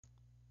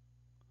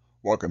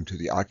Welcome to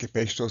the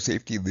Occupational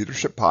Safety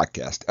Leadership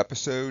Podcast,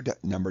 episode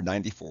number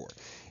 94.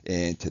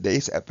 In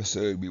today's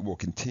episode, we will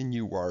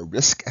continue our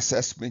risk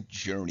assessment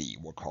journey,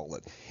 we'll call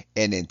it.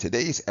 And in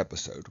today's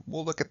episode,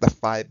 we'll look at the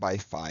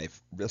 5x5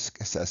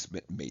 risk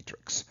assessment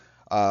matrix.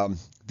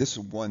 This is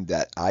one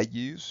that I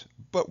use,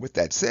 but with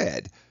that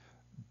said,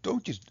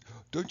 don't just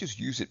don't just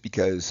use it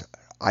because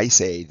I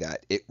say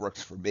that it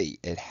works for me.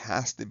 It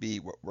has to be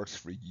what works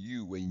for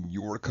you and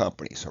your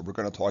company. So we're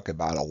going to talk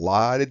about a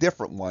lot of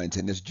different ones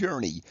in this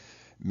journey.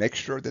 Make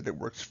sure that it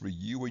works for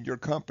you and your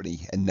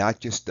company and not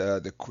just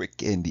the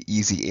quick and the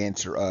easy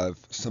answer of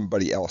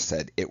somebody else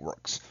said it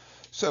works.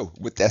 So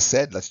with that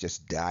said, let's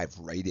just dive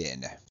right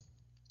in.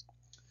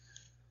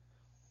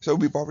 So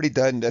we've already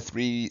done the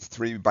three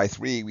by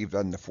three, we've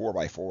done the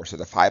 4x4, so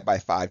the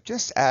 5x5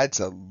 just adds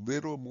a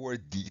little more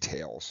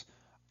details.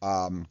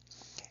 Um,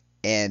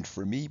 And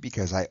for me,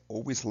 because I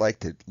always like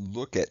to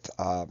look at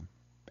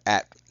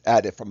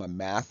at it from a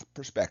math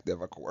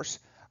perspective, of course,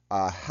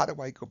 how do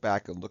I go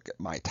back and look at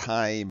my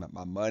time,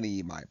 my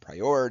money, my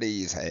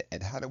priorities,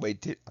 and how do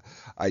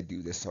I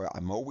do this? So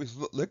I'm always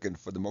looking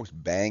for the most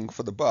bang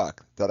for the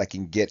buck that I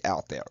can get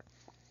out there.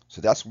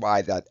 So that's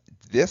why that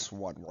this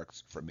one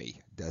works for me.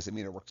 Doesn't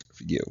mean it works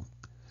for you.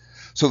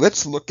 So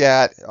let's look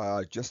at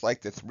just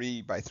like the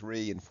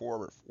 3x3 and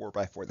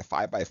 4x4, the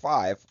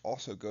 5x5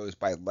 also goes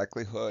by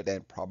likelihood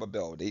and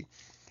probability.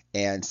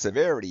 And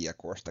severity, of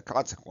course, the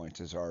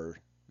consequences are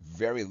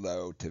very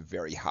low to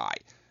very high.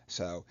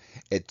 So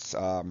it's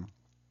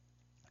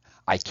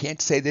I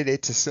can't say that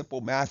it's a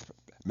simple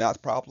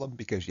math problem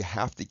because you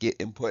have to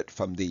get input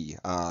from the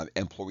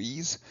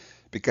employees.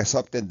 Because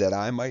something that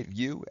I might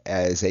view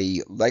as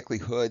a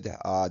likelihood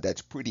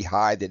that's pretty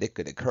high that it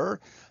could occur,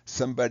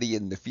 somebody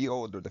in the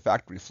field or the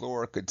factory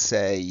floor could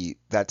say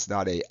that's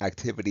not an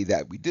activity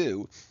that we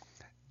do.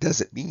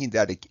 Doesn't mean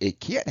that it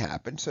can't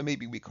happen. So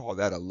maybe we call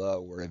that a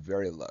low or a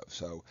very low.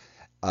 So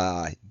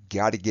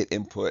got to get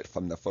input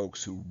from the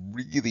folks who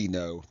really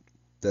know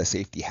the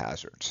safety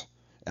hazards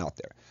out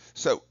there.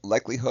 So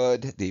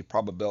likelihood, the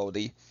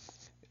probability,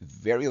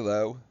 very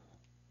low,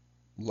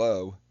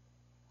 low,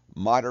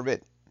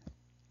 moderate,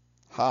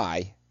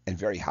 high, and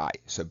very high.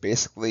 So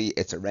basically,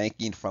 it's a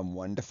ranking from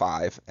 1 to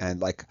 5,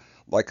 and like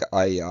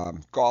a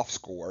golf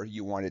score,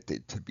 you want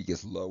it to be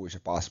as low as you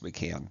possibly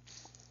can.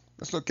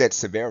 Let's look at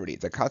severity,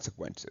 the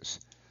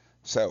consequences.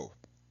 So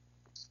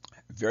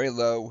very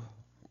low,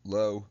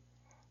 low,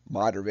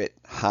 moderate,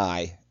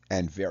 high,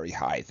 and very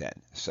high.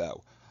 Then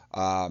so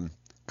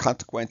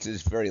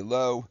consequences very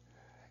low,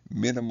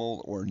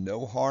 minimal or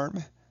no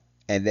harm.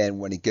 And then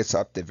when it gets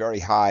up to very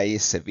high,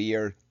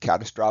 severe,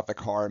 catastrophic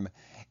harm,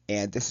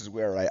 and this is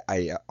where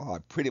I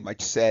pretty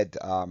much said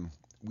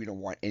we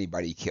don't want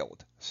anybody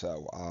killed.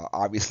 So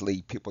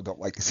obviously people don't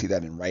like to see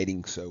that in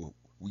writing, so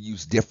we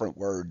use different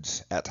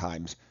words at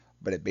times,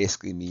 but it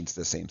basically means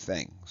the same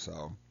thing.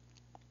 So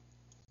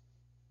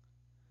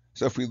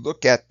if we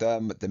look at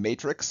the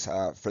matrix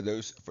for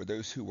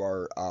those who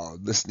are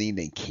listening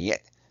and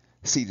can't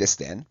see this,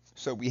 then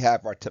so we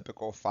have our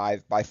typical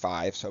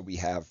 5x5. So we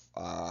have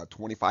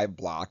 25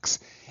 blocks,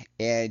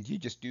 and you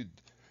just do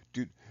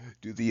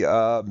do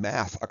the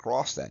math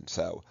across then.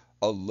 So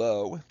a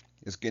low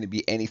is going to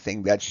be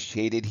anything that's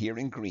shaded here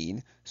in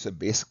green. So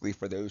basically,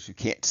 for those who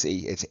can't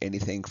see, it's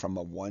anything from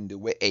a 1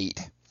 to a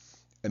 8.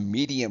 A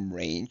medium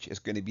range is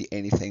going to be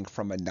anything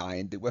from a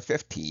 9 to a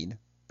 15.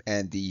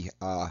 And the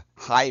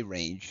high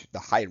range, the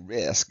high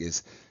risk,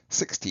 is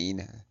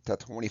 16 to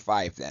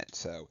 25 then.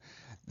 So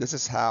this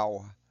is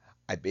how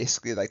I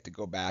basically like to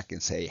go back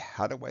and say,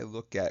 how do I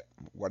look at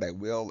what I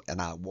will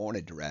and I won't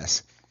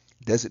address?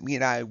 Doesn't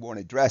mean I won't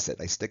address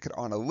it. I stick it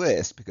on a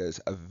list because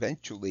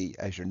eventually,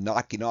 as you're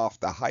knocking off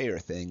the higher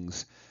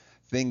things,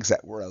 things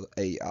that were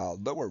a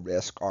lower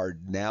risk are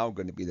now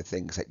going to be the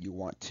things that you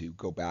want to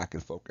go back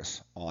and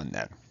focus on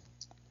then.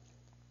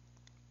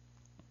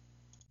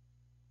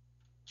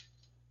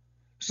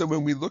 So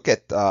when we look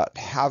at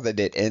how that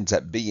it ends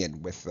up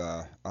being with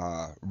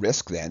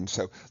risk then,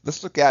 so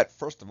let's look at,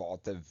 first of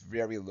all, the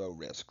very low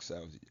risk.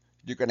 So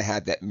you're going to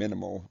have that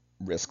minimal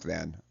risk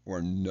then,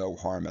 or no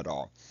harm at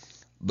all.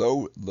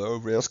 Low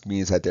risk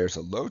means that there's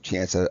a low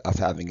chance of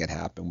having it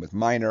happen. With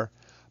minor,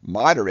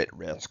 moderate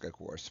risk, of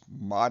course,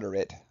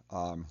 moderate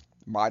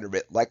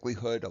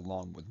likelihood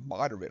along with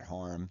moderate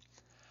harm.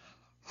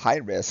 High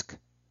risk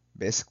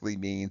basically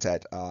means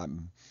that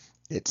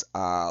it's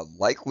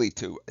likely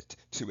to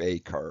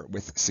occur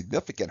with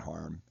significant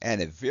harm,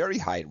 and a very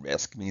high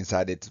risk means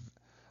that it's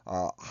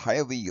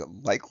highly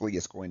likely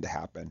it's going to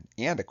happen,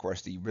 and of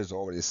course the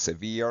result is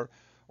severe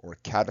or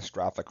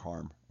catastrophic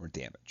harm or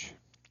damage.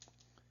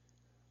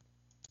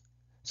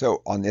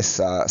 So on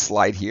this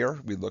slide here,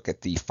 we look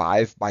at the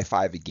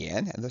 5x5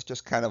 again, and let's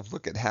just kind of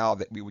look at how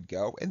that we would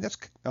go, and let's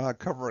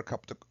cover a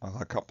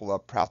couple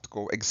of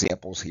practical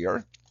examples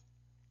here.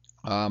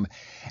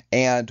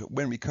 And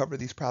when we cover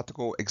these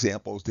practical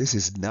examples,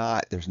 there's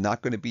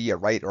not going to be a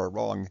right or a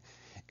wrong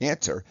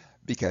answer,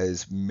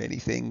 because many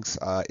things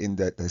in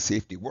the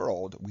safety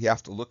world, we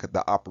have to look at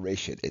the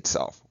operation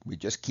itself. We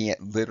just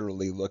can't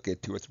literally look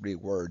at 2 or 3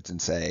 words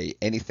and say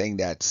anything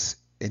that's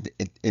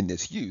in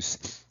this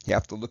use. You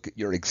have to look at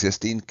your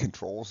existing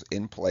controls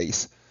in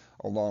place,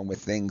 along with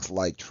things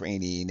like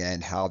training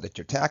and how that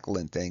you're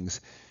tackling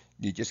things.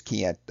 You just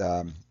can't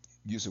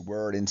use a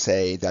word and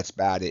say that's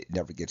bad, it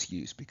never gets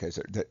used, because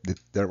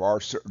there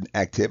are certain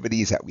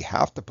activities that we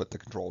have to put the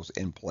controls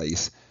in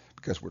place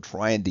because we're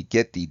trying to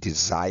get the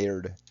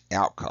desired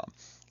outcome.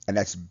 And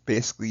that's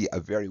basically a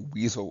very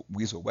weasel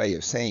way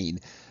of saying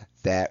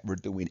that we're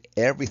doing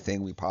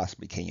everything we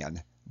possibly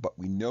can, but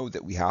we know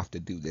that we have to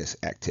do this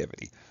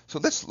activity. So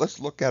let's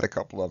look at a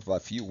couple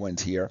of few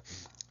ones here.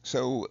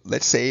 So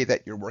let's say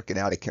that you're working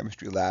out a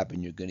chemistry lab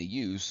and you're going to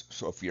use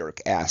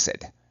sulfuric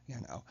acid. You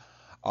know,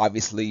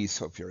 obviously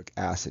sulfuric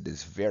acid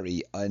is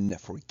very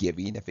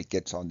unforgiving if it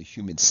gets on the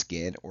human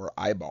skin or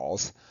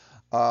eyeballs.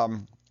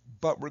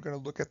 But we're going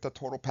to look at the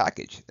total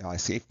package.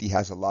 Safety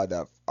has a lot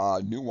of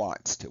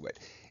nuance to it.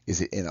 Is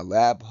it in a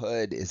lab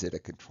hood? Is it a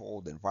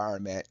controlled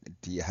environment?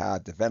 Do you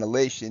have the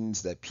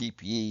ventilations, the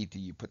PPE? Do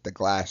you put the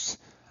glass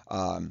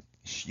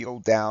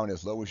shield down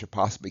as low as you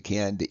possibly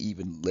can to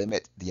even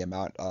limit the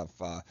amount of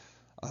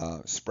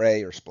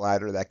spray or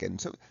splatter that can?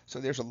 So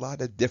there's a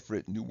lot of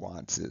different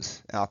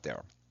nuances out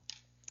there.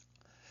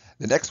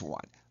 The next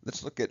one,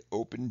 let's look at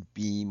open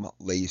beam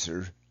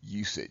laser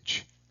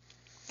usage.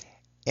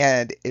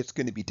 And it's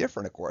going to be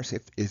different, of course,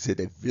 if is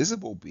it a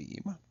visible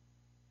beam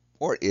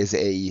or is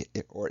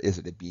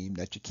it a beam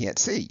that you can't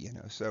see, you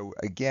know. So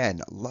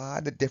again, a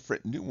lot of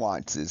different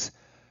nuances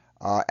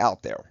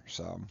out there.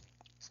 So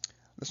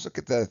let's look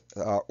at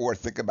or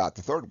think about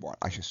the third one,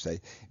 I should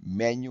say,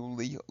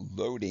 manually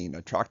loading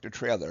a tractor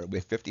trailer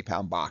with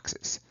 50-pound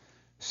boxes.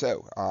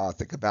 So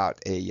think about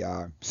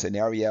a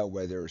scenario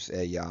where there's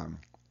a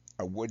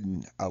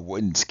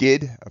wooden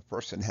skid. A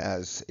person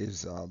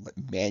is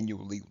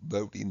manually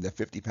loading the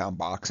 50-pound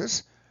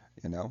boxes.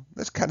 You know,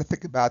 let's kind of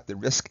think about the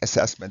risk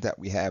assessment that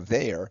we have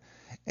there,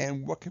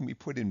 and what can we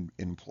put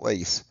in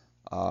place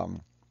to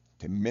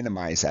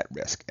minimize that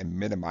risk and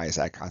minimize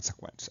that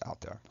consequence out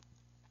there.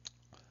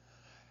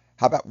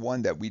 How about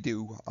one that we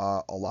do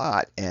a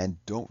lot and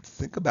don't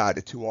think about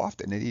it too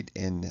often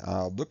in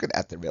looking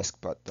at the risk,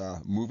 but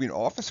moving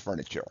office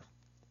furniture.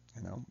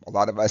 You know, a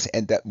lot of us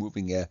end up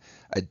moving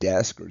a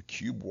desk or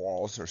cube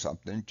walls or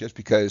something just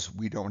because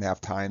we don't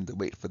have time to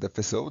wait for the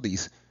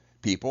facilities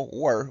people,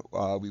 or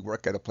we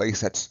work at a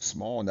place that's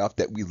small enough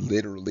that we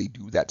literally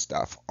do that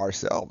stuff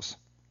ourselves,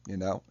 you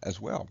know, as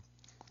well.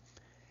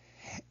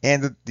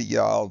 And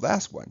the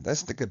last one,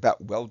 let's think about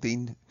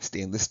welding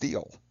stainless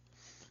steel.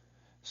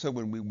 So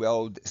when we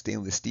weld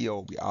stainless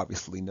steel, we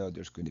obviously know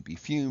there's going to be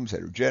fumes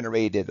that are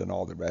generated and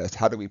all the rest.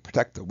 How do we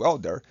protect the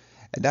welder?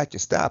 And not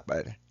just that,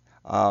 but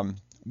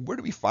where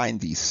do we find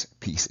these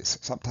pieces?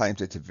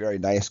 Sometimes it's a very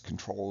nice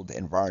controlled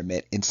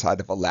environment inside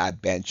of a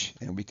lab bench,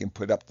 and we can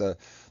put up the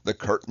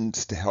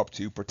curtains to help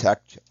to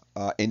protect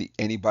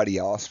anybody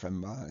else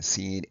from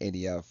seeing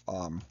any of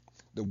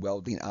the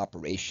welding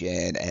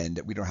operation, and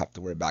we don't have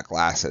to worry about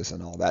glasses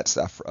and all that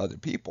stuff for other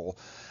people.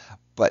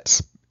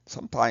 But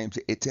sometimes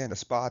it's in a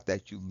spot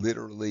that you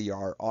literally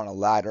are on a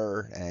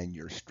ladder and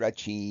you're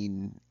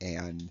stretching,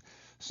 and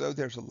so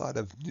there's a lot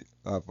of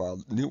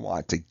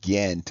nuance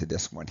again to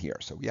this one here.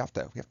 So we have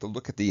to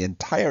look at the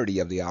entirety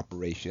of the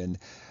operation,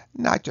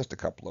 not just a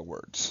couple of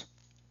words.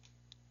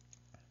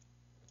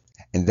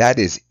 And that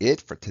is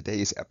it for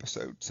today's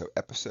episode. So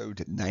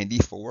episode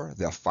 94,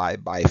 the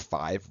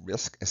 5x5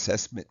 risk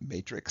assessment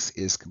matrix,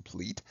 is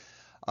complete.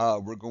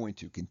 We're going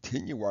to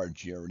continue our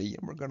journey,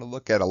 and we're going to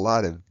look at a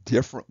lot of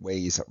different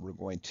ways that we're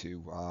going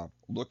to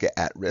look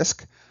at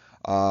risk.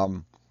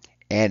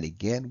 And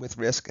again, with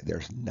risk,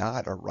 there's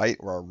not a right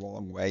or a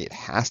wrong way. It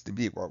has to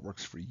be what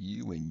works for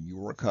you and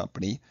your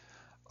company.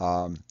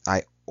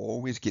 I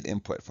always get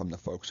input from the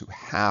folks who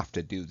have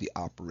to do the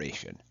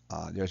operation.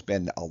 There's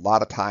been a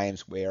lot of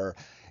times where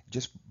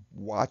just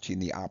watching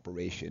the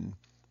operation,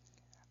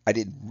 I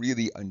didn't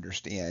really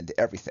understand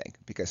everything,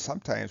 because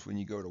sometimes when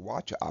you go to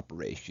watch an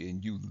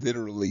operation, you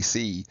literally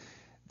see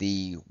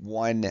the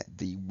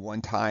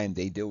one time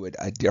they do it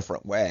a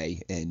different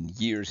way in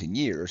years and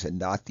years, and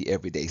not the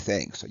everyday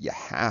thing. So you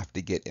have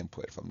to get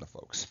input from the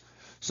folks.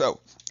 So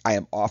I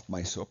am off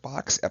my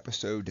soapbox.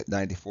 Episode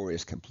 94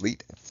 is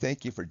complete.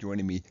 Thank you for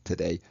joining me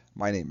today.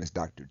 My name is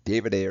Dr.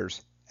 David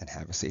Ayers, and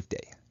have a safe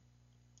day.